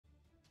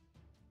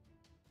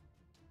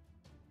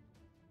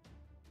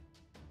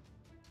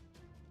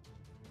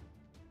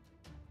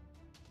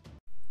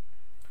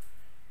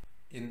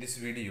In this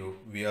video,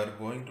 we are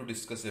going to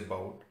discuss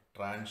about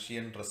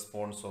transient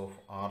response of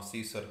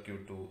RC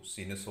circuit to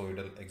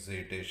sinusoidal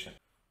excitation.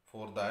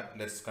 For that,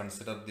 let's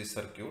consider this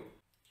circuit.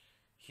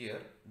 Here,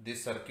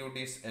 this circuit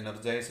is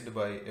energized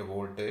by a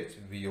voltage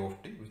V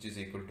of t, which is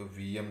equal to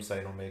Vm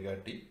sin omega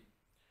t.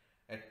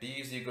 At t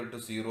is equal to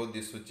 0,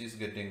 this switch is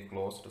getting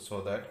closed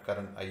so that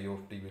current I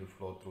of t will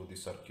flow through the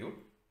circuit.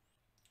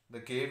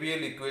 The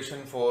KVL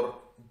equation for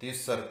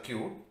this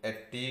circuit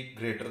at t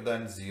greater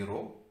than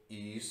 0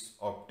 is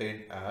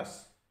obtained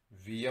as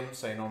Vm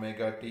sin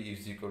omega t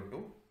is equal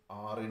to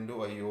R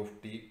into I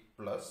of t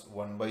plus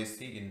 1 by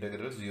C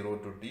integral 0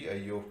 to t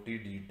I of t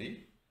dt.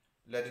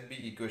 Let it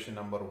be equation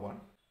number 1.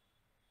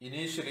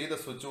 Initially the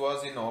switch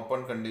was in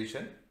open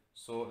condition.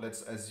 So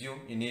let's assume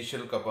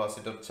initial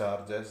capacitor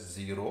charge as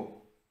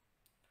 0.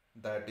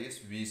 That is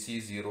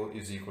Vc0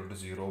 is equal to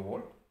 0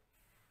 volt.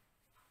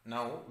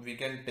 Now we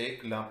can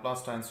take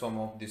Laplace transform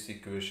of this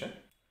equation.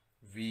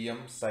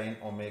 Vm sin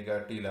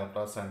omega t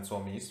Laplace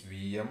transform is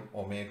Vm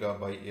omega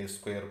by a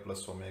square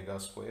plus omega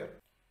square.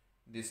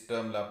 This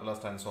term Laplace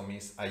transform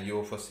is I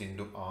of s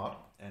into R,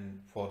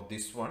 and for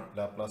this one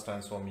Laplace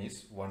transform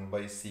is 1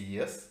 by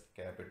Cs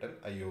capital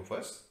I of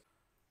s.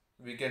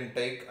 We can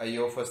take I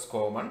of s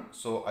common,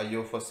 so I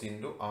of s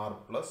into R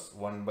plus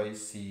 1 by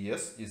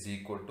Cs is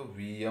equal to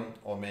Vm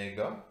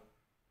omega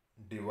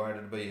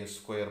divided by s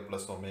square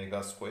plus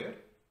omega square.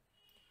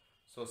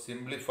 So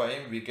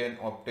simplifying, we can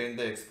obtain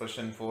the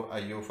expression for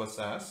I of s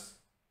as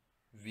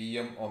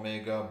Vm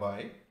omega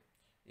by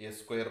a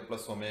square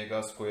plus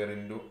omega square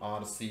into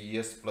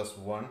RCS plus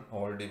 1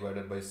 all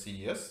divided by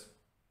Cs.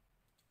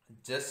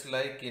 Just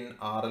like in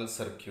RL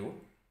circuit,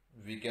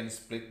 we can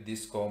split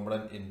this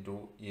component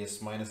into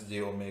s minus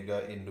j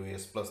omega into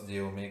s plus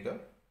j omega.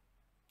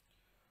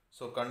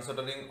 So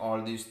considering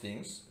all these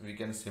things, we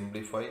can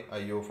simplify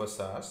I of s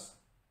as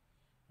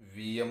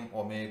Vm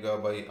omega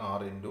by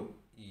R into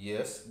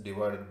s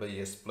divided by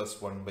s plus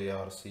 1 by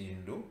RC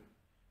into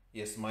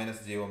s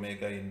minus j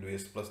omega into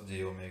s plus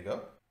j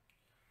omega.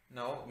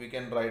 Now we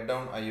can write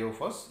down I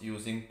of s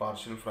using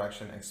partial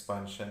fraction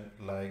expansion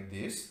like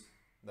this.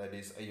 That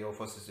is I of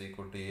s is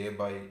equal to a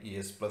by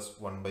s plus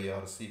 1 by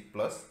RC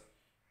plus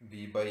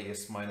b by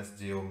s minus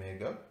j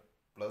omega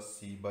plus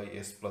c by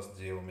s plus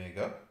j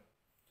omega.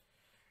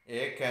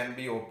 A can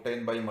be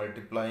obtained by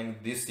multiplying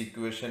this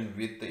equation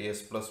with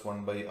s plus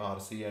 1 by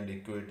RC and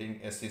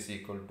equating s is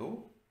equal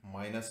to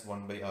minus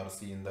 1 by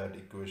RC in that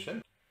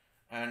equation,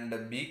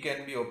 and B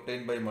can be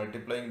obtained by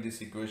multiplying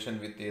this equation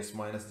with s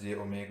minus j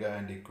omega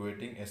and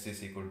equating s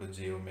is equal to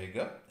j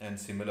omega, and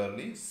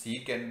similarly C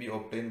can be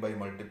obtained by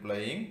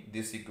multiplying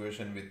this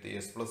equation with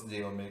s plus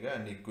j omega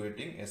and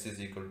equating s is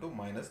equal to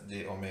minus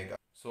j omega.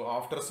 So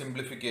after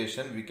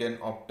simplification, we can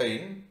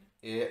obtain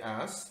A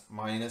as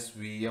minus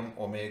Vm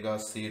omega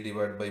C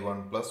divided by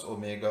 1 plus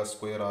omega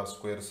square R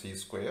square C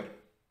square,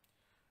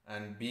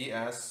 and B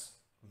as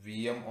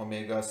Vm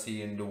omega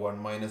C into 1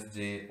 minus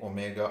j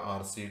omega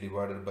RC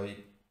divided by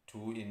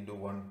 2 into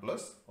 1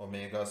 plus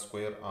omega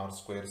square R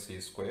square C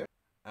square,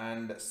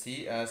 and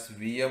C as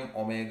Vm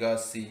omega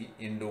C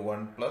into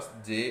 1 plus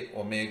j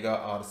omega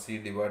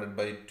RC divided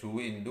by 2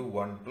 into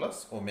 1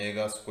 plus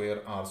omega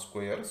square R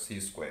square C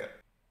square.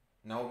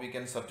 Now we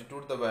can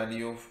substitute the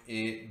value of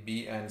A,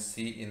 B and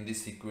C in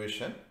this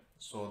equation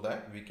so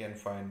that we can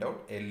find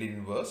out L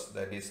inverse,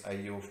 that is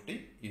I of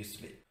t,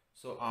 easily.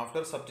 So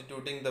after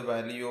substituting the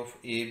value of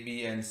A,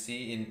 B and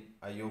C in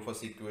I of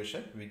s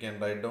equation, we can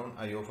write down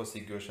I of s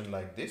equation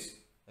like this.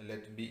 Let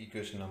it be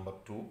equation number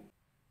 2.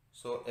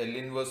 So L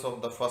inverse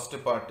of the first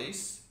part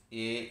is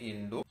A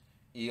into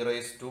e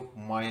raised to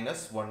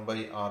minus 1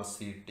 by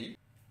RCT,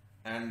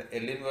 and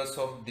L inverse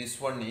of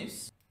this one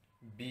is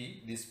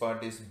B, this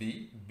part is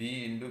B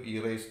into e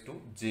raised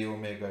to j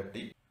omega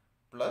t,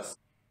 plus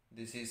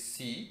this is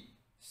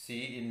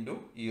C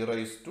into e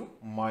raised to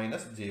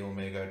minus j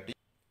omega t,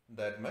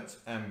 that much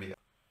ampere.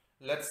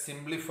 Let's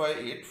simplify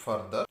it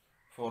further.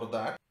 For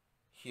that,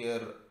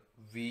 here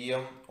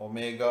Vm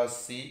omega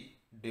C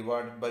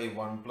divided by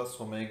 1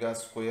 plus omega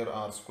square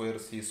R square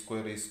C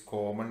square is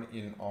common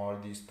in all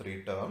these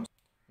three terms.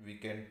 We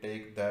can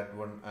take that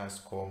one as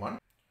common,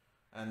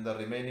 and the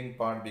remaining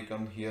part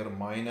becomes here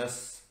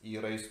minus e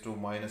raised to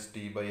minus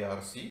t by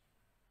RC.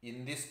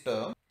 In this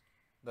term,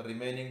 the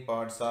remaining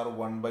parts are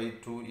 1 by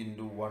 2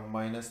 into 1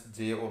 minus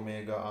j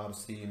omega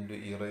RC into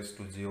e raised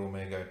to j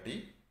omega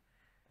t,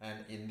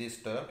 and in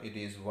this term it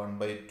is 1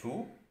 by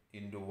 2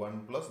 into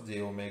 1 plus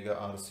j omega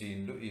RC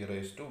into e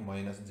raised to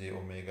minus j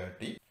omega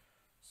t.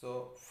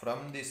 So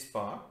from this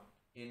part,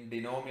 in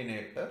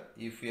denominator,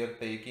 if we are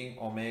taking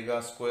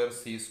omega square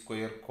C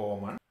square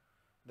common,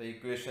 the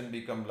equation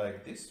become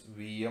like this: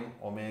 Vm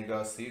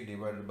omega C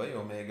divided by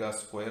omega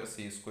square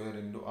C square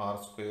into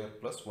R square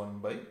plus 1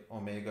 by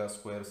omega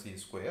square C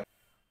square.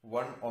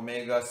 1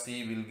 omega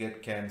C will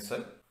get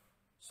cancelled.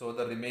 So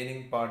the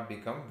remaining part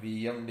become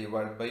Vm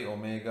divided by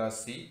omega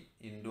C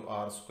into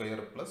R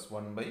square plus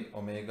 1 by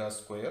omega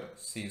square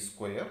C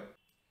square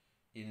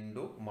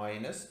into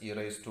minus e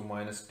raised to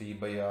minus t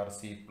by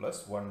RC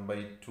plus 1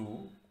 by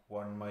 2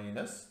 1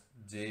 minus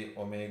j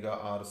omega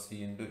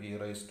RC into e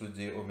raised to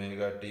j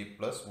omega t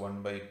plus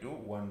 1 by 2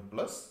 1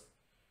 plus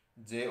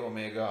j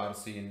omega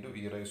RC into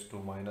e raised to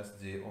minus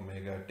j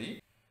omega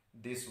t.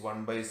 This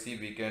 1 by c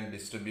we can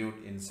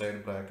distribute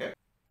inside bracket.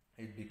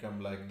 It become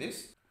like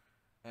this.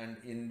 And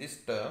in this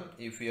term,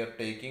 if we are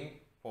taking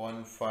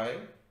 0.5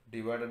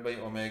 divided by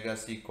omega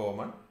c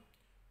common,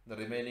 the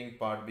remaining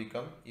part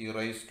become e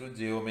raised to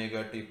j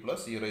omega t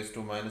plus e raised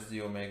to minus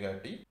j omega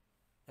t.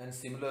 And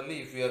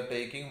similarly, if we are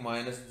taking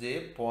minus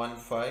j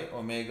 0.5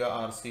 omega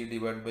RC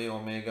divided by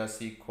omega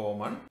c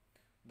common,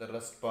 the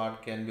rest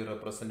part can be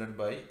represented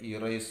by e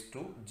raised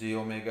to j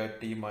omega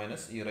t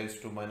minus e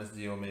raised to minus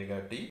j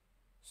omega t.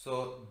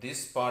 So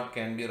this part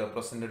can be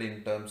represented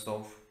in terms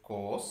of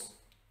cos,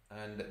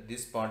 and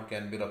this part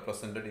can be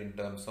represented in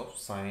terms of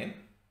sine,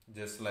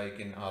 just like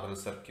in RL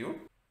circuit.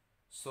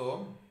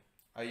 So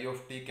I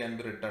of t can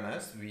be written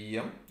as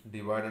Vm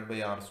divided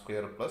by R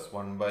square plus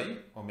 1 by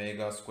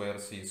omega square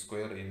c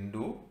square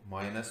into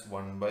minus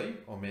 1 by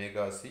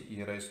omega c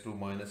e raised to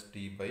minus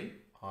t by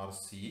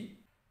Rc.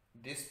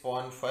 This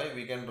 0.5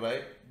 we can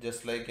write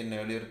just like in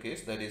earlier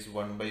case, that is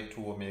 1 by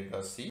 2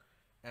 omega c.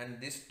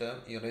 And this term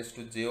e raised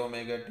to j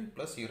omega t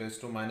plus e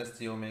raised to minus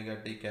j omega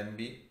t can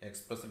be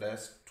expressed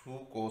as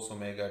 2 cos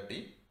omega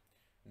t.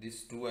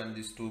 This 2 and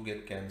this 2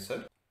 get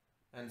cancelled.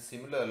 And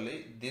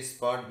similarly, this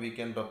part we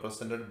can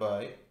represent it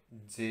by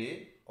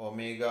j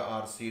omega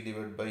RC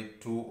divided by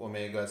 2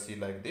 omega c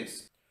like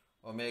this.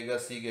 Omega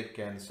c get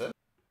cancelled.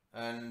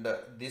 And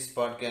this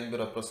part can be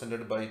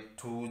represented by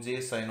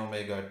 2j sin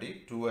omega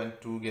t. 2 and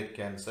 2 get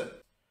cancelled.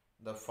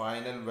 The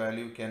final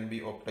value can be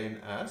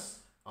obtained as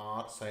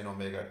r sin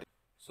omega t.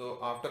 So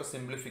after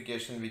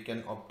simplification, we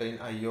can obtain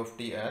I of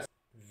t as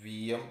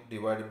Vm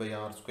divided by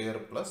R square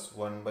plus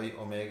 1 by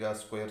omega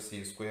square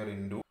c square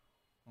into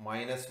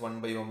minus 1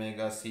 by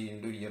omega c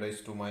into e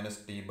raised to minus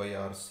t by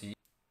Rc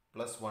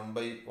plus 1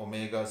 by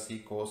omega c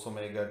cos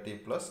omega t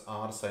plus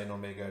r sin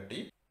omega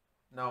t.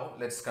 Now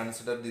let's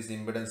consider this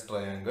impedance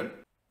triangle.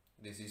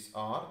 This is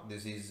R,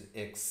 this is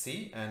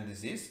XC, and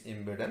this is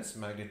impedance,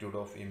 magnitude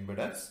of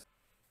impedance.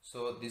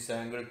 So this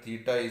angle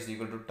theta is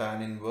equal to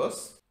tan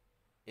inverse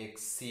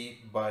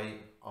XC by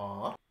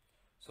R.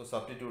 So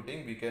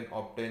substituting, we can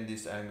obtain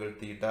this angle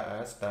theta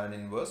as tan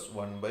inverse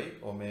 1 by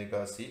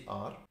omega c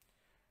R,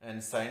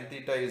 and sin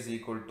theta is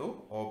equal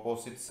to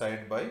opposite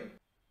side by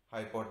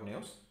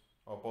hypotenuse.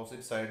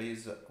 Opposite side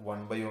is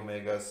 1 by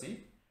omega c,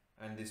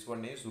 and this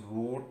one is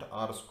root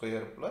r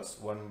square plus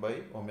 1 by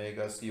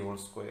omega c whole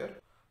square.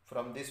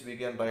 From this we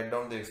can write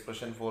down the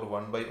expression for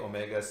 1 by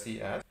omega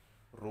c as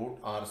root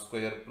r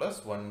square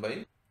plus 1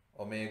 by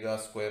omega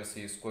square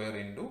c square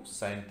into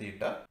sin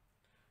theta.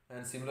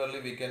 And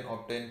similarly, we can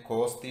obtain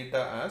cos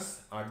theta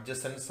as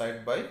adjacent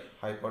side by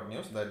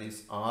hypotenuse, that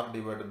is r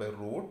divided by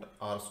root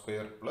r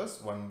square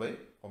plus 1 by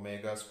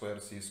omega square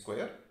c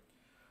square.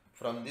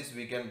 From this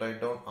we can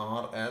write down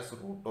r as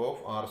root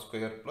of r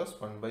square plus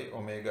 1 by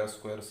omega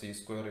square c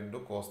square into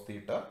cos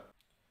theta.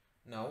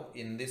 Now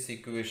in this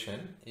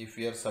equation, if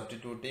we are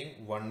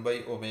substituting 1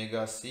 by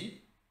omega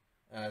c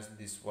as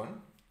this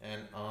one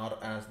and r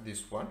as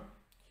this one,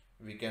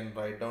 we can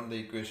write down the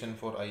equation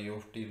for I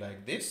of t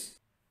like this.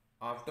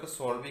 After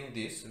solving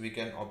this, we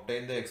can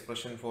obtain the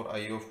expression for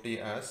I of t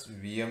as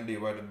Vm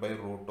divided by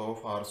root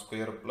of r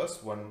square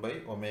plus 1 by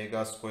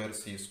omega square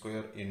c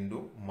square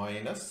into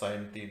minus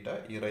sin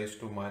theta e raised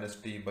to minus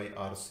t by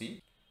Rc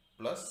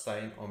plus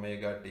sin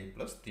omega t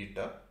plus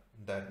theta,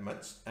 that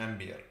much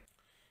ampere.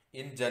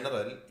 In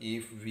general,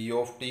 if V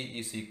of t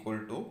is equal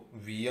to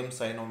Vm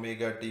sin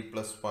omega t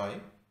plus phi,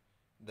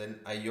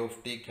 then I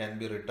of t can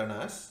be written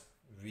as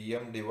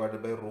Vm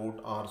divided by root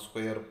r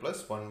square plus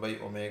 1 by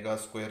omega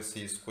square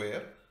c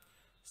square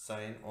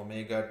sin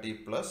omega t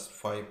plus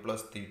phi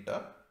plus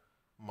theta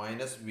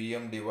minus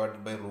Vm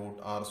divided by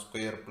root r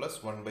square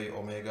plus 1 by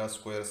omega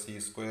square c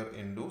square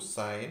into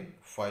sin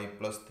phi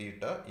plus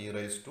theta e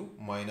raised to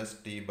minus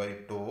t by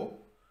tau,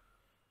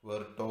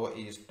 where tau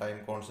is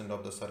time constant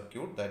of the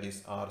circuit, that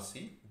is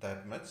Rc,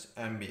 that much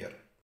ampere.